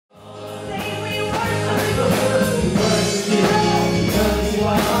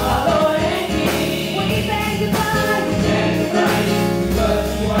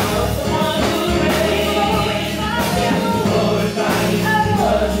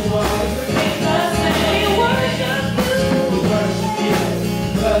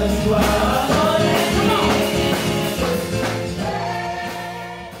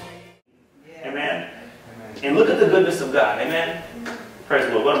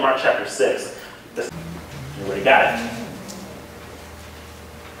to Mark chapter 6. You already got it.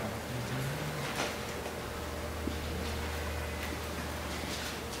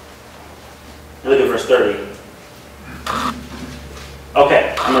 Look at verse 30.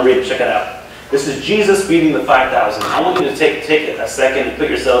 Okay, I'm going to read it. Check it out. This is Jesus feeding the 5,000. I want you to take a second and put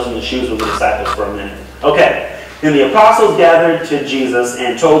yourselves in the shoes of the disciples for a minute. Okay. Then the apostles gathered to Jesus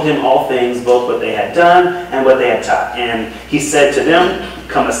and told him all things, both what they had done and what they had taught. And he said to them,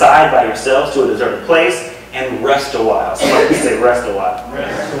 come aside by yourselves to a deserted place and rest a while. Somebody say rest a while.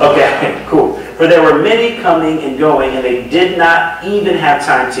 Rest. Okay, cool. For there were many coming and going, and they did not even have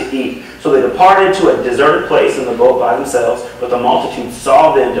time to eat. So they departed to a deserted place in the boat by themselves, but the multitude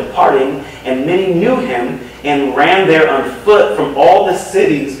saw them departing, and many knew him, and ran there on foot from all the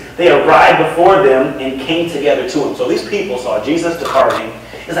cities. They arrived before them and came together to him. So these people saw Jesus departing.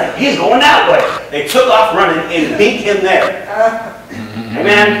 It's like, he's going that way. They took off running and beat him there.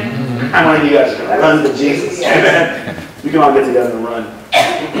 Amen? How many of you guys are going to run to Jesus? Amen? We can all get together and run.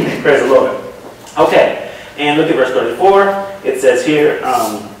 Praise the Lord. Okay, and look at verse 34. It says here,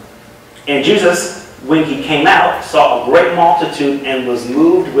 and Jesus, when he came out, saw a great multitude and was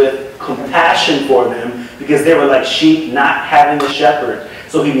moved with compassion for them, because they were like sheep not having a shepherd.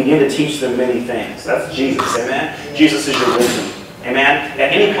 So he began to teach them many things. That's Jesus, amen? Jesus is your wisdom, amen?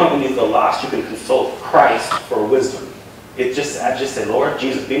 At any point when you feel lost, you can consult Christ for wisdom. I just say, Lord,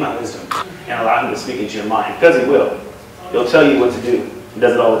 Jesus, be my wisdom, and allow him to speak into your mind, because he will. He'll tell you what to do. He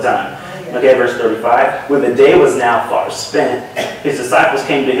does it all the time. Okay, verse 35. When the day was now far spent, his disciples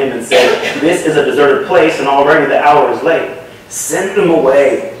came to him and said, this is a deserted place, and already the hour is late. Send them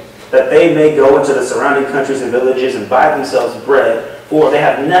away, that they may go into the surrounding countries and villages and buy themselves bread, for they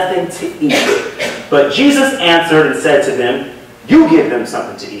have nothing to eat. But Jesus answered and said to them, you give them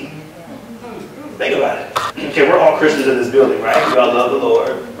something to eat. Think about it. Okay, we're all Christians in this building, right? We all love the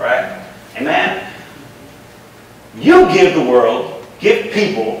Lord, right? Amen? You give the world, give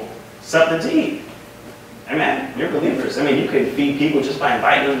people something to eat. Amen? You're believers. I mean, you can feed people just by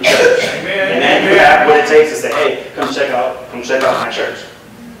inviting them to church. Amen? You have what it takes to say, hey, come check out my church.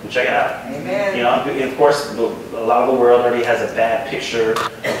 Check it out. Amen. You know, of course, a lot of the world already has a bad picture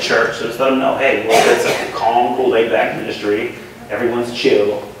of church, so just let them know, hey, well, it's a calm, cool, laid-back ministry. Everyone's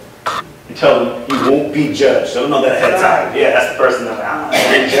chill. You tell them you won't be judged. So don't know that ahead of time. Yeah, that's the person that's like, I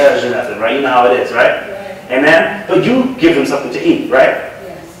don't get judged or nothing, right? You know how it is, right? Amen? But you give them something to eat, right?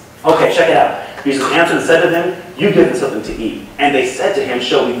 Yes. Okay, check it out. Jesus answered and said to them, you give them something to eat. And they said to him,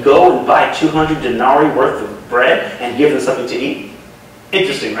 shall we go and buy 200 denarii worth of bread and give them something to eat?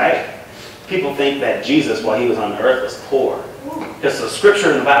 Interesting, right? People think that Jesus, while he was on the earth, was poor. There's a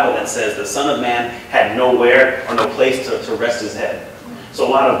scripture in the Bible that says the Son of Man had nowhere or no place to rest his head. So a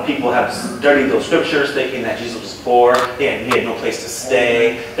lot of people have studied those scriptures thinking that Jesus was poor. He had no place to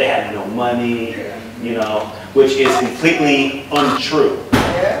stay. They had no money, you know, which is completely untrue.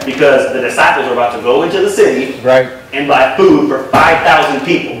 Because the disciples were about to go into the city and buy food for 5,000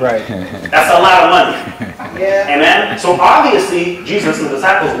 people. Right. That's a lot of money. Amen? So obviously, Jesus and the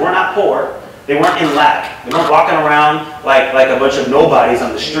disciples were not poor. They weren't in lack. They weren't walking around like a bunch of nobodies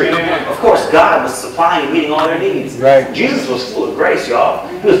on the street. Of course, God was supplying and meeting all their needs. Right. Jesus was full of grace, y'all.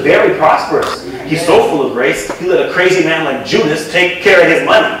 He was very prosperous. He's so full of grace, he let a crazy man like Judas take care of his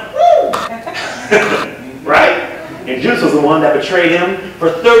money. Right? And Judas was the one that betrayed him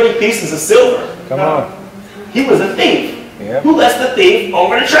for 30 pieces of silver. Come on. He was a thief. Yep. Who lets the thief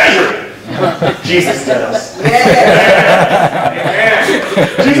over the treasury? Jesus does.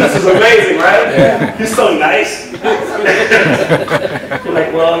 Jesus is amazing, right? Yeah. He's so nice. You're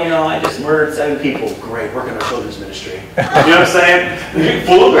like, well, you know, I just murdered 7 people. Great, work in our children's ministry. You know what I'm saying?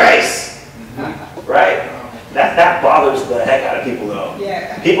 Full of grace. Right? That bothers the heck out of people, though.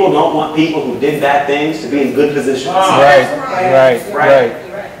 Yeah. People don't want people who did bad things to be in good positions. Right.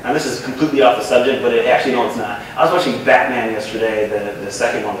 Now, this is completely off the subject, but actually, no, it's not. I was watching Batman yesterday, the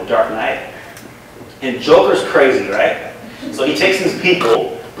second one, The Dark Knight. And Joker's crazy, right? So he takes his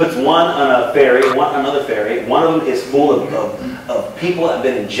people, puts one on a ferry, one on another ferry. One of them is full of people that have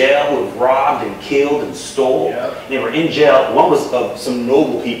been in jail, who have robbed and killed and stole. Yep. They were in jail. One was of some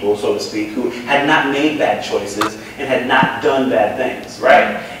noble people, so to speak, who had not made bad choices and had not done bad things,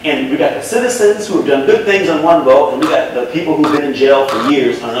 right? And we got the citizens who have done good things on one boat, and we got the people who've been in jail for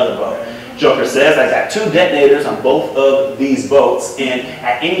years on another boat. Joker says, I got 2 detonators on both of these boats, and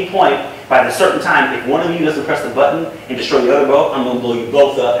at any point, by a certain time, if one of you doesn't press the button and destroy the other boat, I'm going to blow you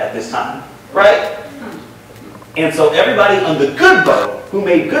both up at this time. Right? And so everybody on the good boat, who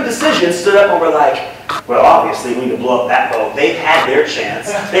made good decisions, stood up and were like, Well, obviously, we need to blow up that boat. They've had their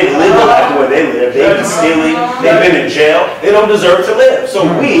chance. They've lived the life the way they live. They've been stealing. They've been in jail. They don't deserve to live. So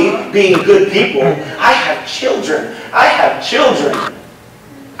we, being good people, I have children. I have children.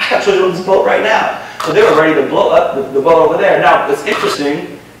 I have children on this boat right now. So they were ready to blow up the boat over there. Now, it's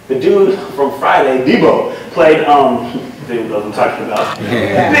interesting. The dude from Friday, Debo, played, dude knows what I'm talking about.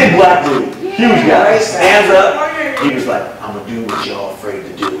 Big black dude. Huge guy. Stands up. He was like, I'm going to do what y'all afraid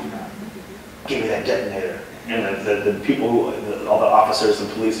to do. Give me that detonator. And the people, all the officers and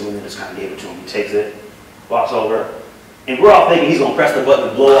police, and just kind of gave it to him. He takes it, walks over, and we're all thinking he's going to press the button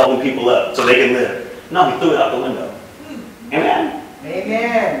and blow all the people up so they can live. No, he threw it out the window. Amen?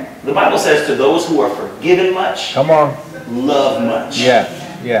 Amen. The Bible says to those who are forgiven much, come on, love much.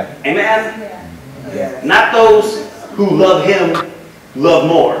 Yeah, yeah. Amen? Yeah. Not those who love him, love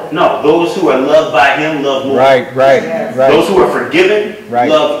more. No, those who are loved by him, love more. Right, right, right. Those who are forgiven,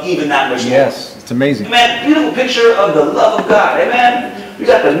 love even that much more. Yes, it's amazing. Amen. Beautiful picture of the love of God. Amen. We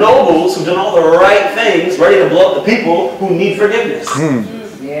got the nobles who've done all the right things, ready to blow up the people who need forgiveness.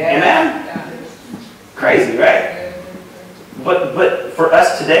 Amen. Crazy, right? But for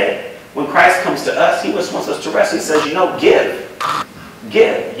us today, when Christ comes to us, he just wants us to rest. He says, you know, give.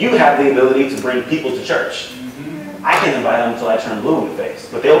 Give. You have the ability to bring people to church. I can invite them until I turn blue in the face,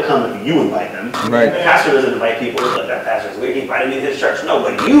 but they'll come if you invite them. Right. The pastor doesn't invite people. Like, that pastor's weird. He invited me to his church. No,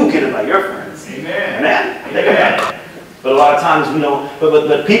 but you can invite your friends. Amen. Amen. Think about it. But a lot of times,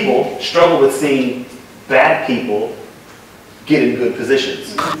 but people struggle with seeing bad people get in good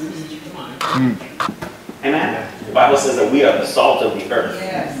positions. Amen. The Bible says that we are the salt of the earth.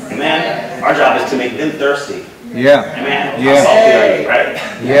 Yes. Amen. Our job is to make them thirsty. Yeah. Amen. Yeah. Salt the earth, right?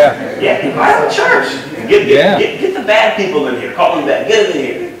 Yeah. Yeah. Invite them to church. Get the bad people in here. Call them back. Get them in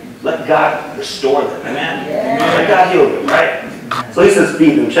here. Let God restore them. Amen. Let God heal them, right? So he says,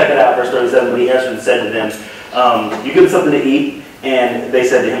 feed them. Check it out, verse 37. When he answered and said to them, you give them something to eat. And they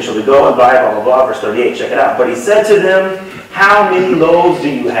said to him, shall we go and buy, blah, blah, blah. Verse 38. Check it out. But he said to them, how many loaves do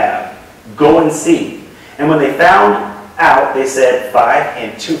you have? Go and see. And when they found out, they said 5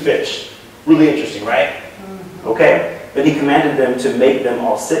 and 2 fish. Really interesting, right? Okay. Then he commanded them to make them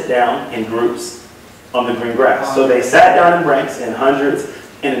all sit down in groups on the green grass. So they sat down in ranks, in hundreds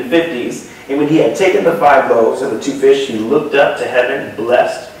and in 50s. And when he had taken the 5 loaves and the 2 fish, he looked up to heaven,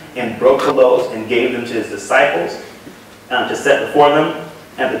 blessed, and broke the loaves and gave them to his disciples to set before them.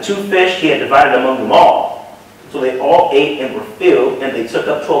 And the 2 fish he had divided among them all. So they all ate and were filled, and they took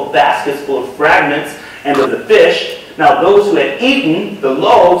up 12 baskets full of fragments and of the fish. Now those who had eaten the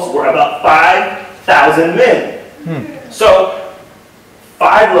loaves were about 5,000 men. So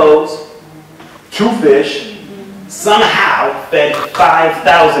 5 loaves, 2 fish, somehow fed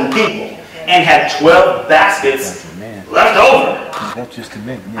 5,000 people and had 12 baskets left over. That's just a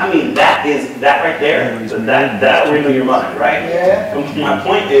minute. I mean, that right there. That'll ring in your mind, right? Yeah. My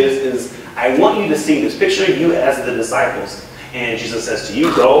point is I want you to see this. Picture you as the disciples. And Jesus says to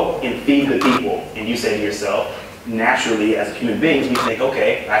you, go and feed the people. And you say to yourself, naturally, as human beings, we think,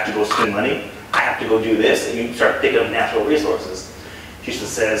 okay, I have to go spend money. I have to go do this. And you start thinking of natural resources. Jesus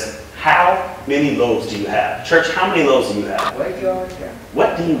says, how many loaves do you have? Church, how many loaves do you have?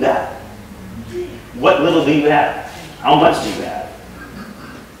 What do you got? What little do you have? How much do you have?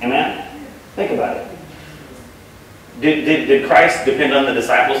 Amen? Think about it. Did Christ depend on the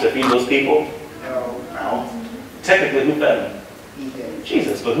disciples to feed those people? No. Technically, who fed them?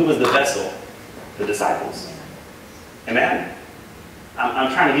 Jesus. But who was the vessel? The disciples. Amen?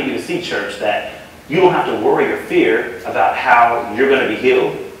 I'm trying to get you to see, church, that you don't have to worry or fear about how you're going to be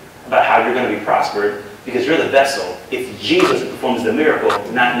healed, about how you're going to be prospered, because you're the vessel. It's Jesus who performs the miracle,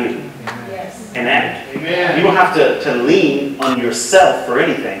 not you. Yes. Amen? Amen. You don't have to lean on yourself for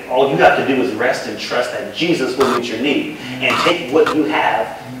anything. All you have to do is rest and trust that Jesus will meet your need. And take what you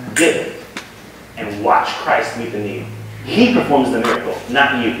have, give it, and watch Christ meet the need. He performs the miracle,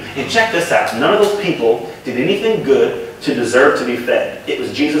 not you. And check this out. None of those people did anything good to deserve to be fed. It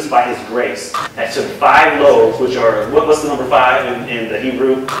was Jesus by his grace that took 5 loaves, which are, what's the number 5 in the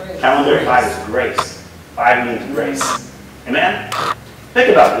Hebrew calendar? 5 is grace. 5 means grace. Amen? Think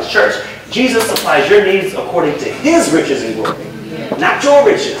about this, church. Jesus supplies your needs according to his riches and glory, not your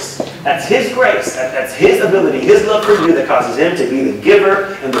riches. That's his grace. That's his ability, his love for you that causes him to be the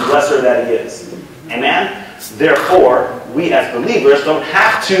giver and the blesser that he is. Amen? Therefore, we as believers don't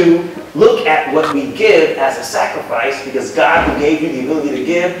have to look at what we give as a sacrifice, because God, who gave you the ability to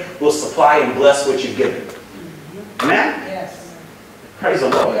give, will supply and bless what you've given. Amen? Yes. Praise the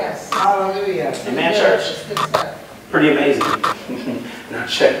Lord. Yes. Hallelujah. Amen, church? Pretty amazing. Now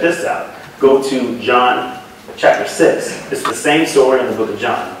check this out. Go to John chapter 6. It's the same story in the book of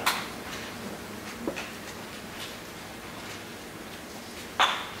John.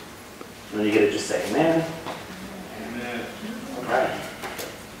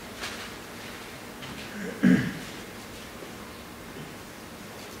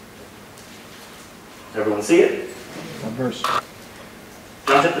 Everyone see it? What verse?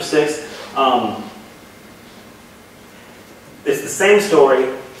 John chapter 6. It's the same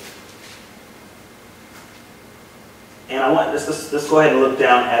story. And I want let's go ahead and look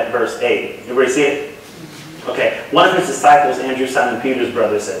down at verse 8. Everybody see it? Okay. One of his disciples, Andrew, Simon Peter's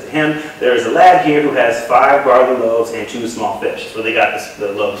brother, said to him, "There is a lad here who has 5 barley loaves and 2 small fish." So they got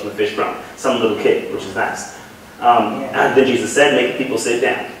the loaves and the fish from some little kid, which is nice. And then Jesus said, "Make the people sit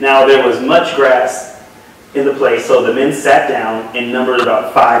down." Now there was much grass in the place, so the men sat down and numbered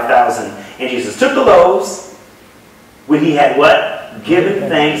about 5,000. And Jesus took the loaves. When he had what? Given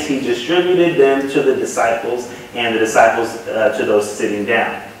thanks, he distributed them to the disciples, and the disciples to those sitting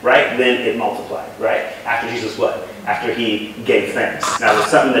down. Right? Then it multiplied. Right? After Jesus what? After he gave thanks. Now there's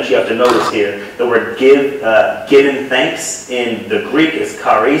something that you have to notice here. The word given thanks in the Greek is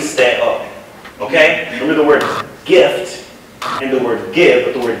charisteo. Okay? Remember the word gift and the word give,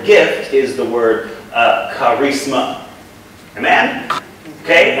 but the word gift is the word charisma. Amen?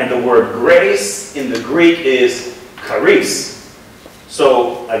 Okay? And the word grace in the Greek is charis.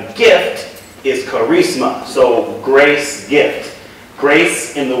 So a gift is charisma. So grace, gift.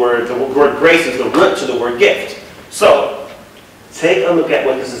 Grace in the word grace is the root to the word gift. So take a look at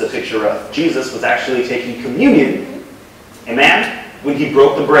what this is a picture of. Jesus was actually taking communion. Amen? When he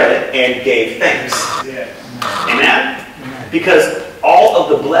broke the bread and gave thanks. Yeah. Amen? Because all of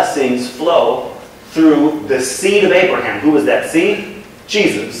the blessings flow through the seed of Abraham. Who was that seed?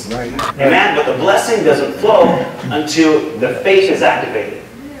 Jesus. Right. Amen? But the blessing doesn't flow until the faith is activated.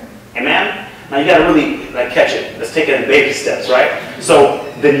 Amen? Now you got to really catch it. Let's take it in baby steps, right? So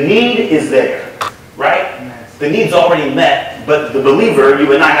the need is there, right? The need's already met, but the believer,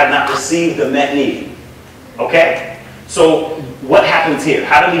 you and I, have not received the met need. Okay? So what happens here?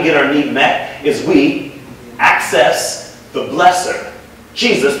 How do we get our need met? Is we access the blesser.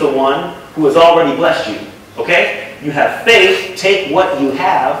 Jesus, the one who has already blessed you. Okay? You have faith, take what you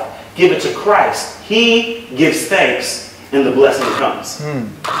have, give it to Christ. He gives thanks, and the blessing comes.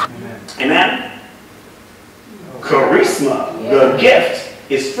 Amen? Charisma, the gift,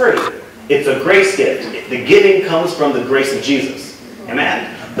 is free. It's a grace gift. The giving comes from the grace of Jesus.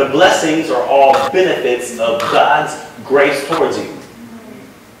 Amen? The blessings are all benefits of God's grace towards you.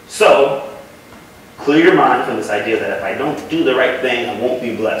 So, clear your mind from this idea that if I don't do the right thing, I won't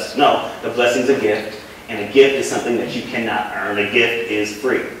be blessed. No, the blessing's a gift, and a gift is something that you cannot earn. A gift is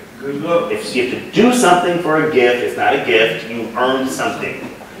free. Good luck. If you have to do something for a gift, it's not a gift. You've earned something.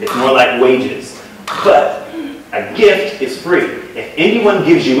 It's more like wages. But a gift is free. If anyone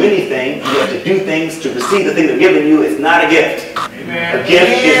gives you anything, you have to do things to receive the thing they're giving you. It's not a gift. Amen. A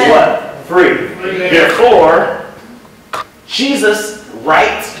gift is what? Free. Therefore, Jesus'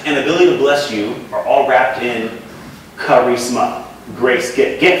 right and ability to bless you are all wrapped in charisma. Grace,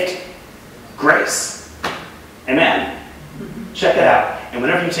 gift. Grace. Amen? Check it out. And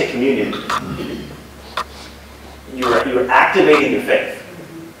whenever you take communion, you're activating your faith.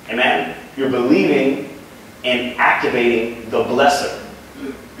 Amen? You're believing and activating the blesser.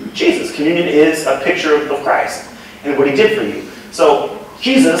 Jesus. Communion is a picture of Christ and what he did for you. So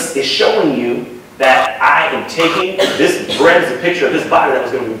Jesus is showing you that I am taking this bread as a picture of his body that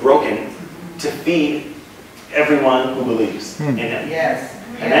was going to be broken to feed everyone who believes in him. Yes.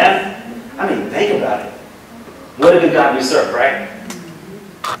 Amen? I mean, think about it. What a good God we serve, right?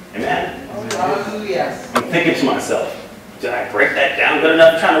 Amen? Hallelujah. I'm thinking to myself, did I break that down good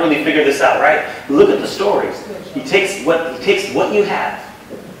enough? I'm trying to really figure this out, right? Look at the stories. He takes what you have.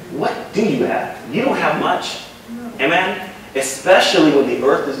 What do you have? You don't have much. Amen? Especially when the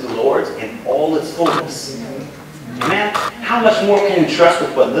earth is the Lord's and all its fullness. Amen? How much more can you trust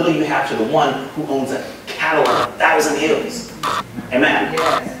with what little you have to the one who owns a cattle on 1,000 hills? Amen?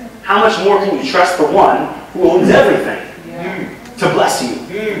 Yes. How much more can you trust the one who owns everything to bless you?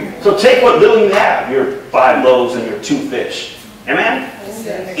 So take what little you have, your 5 loaves and your 2 fish. Amen?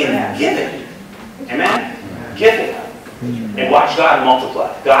 And give it. Amen? Give it. And watch God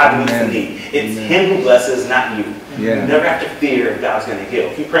multiply. God meets the need. It's him who blesses, not you. You never have to fear if God's going to heal.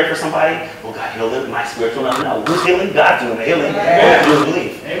 If you pray for somebody, well, God heal them, my spiritual nothing. No, who's healing? God's doing the healing. All you have to do is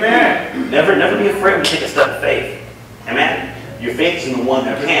believe. Amen. Never be afraid when you take a step of faith. Amen? Your faith is in the one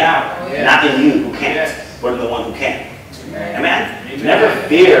who can, not in you who can't, but in the one who can. Amen? Never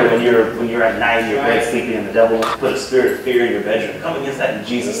fear when you're at night in your bed sleeping and the devil wants to put a spirit of fear in your bedroom. Come against that in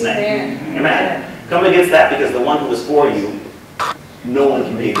Jesus' name. Amen? Come against that because the one who is for you, no one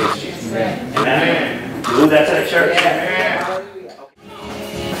can be against you. Amen? You lose that to the church?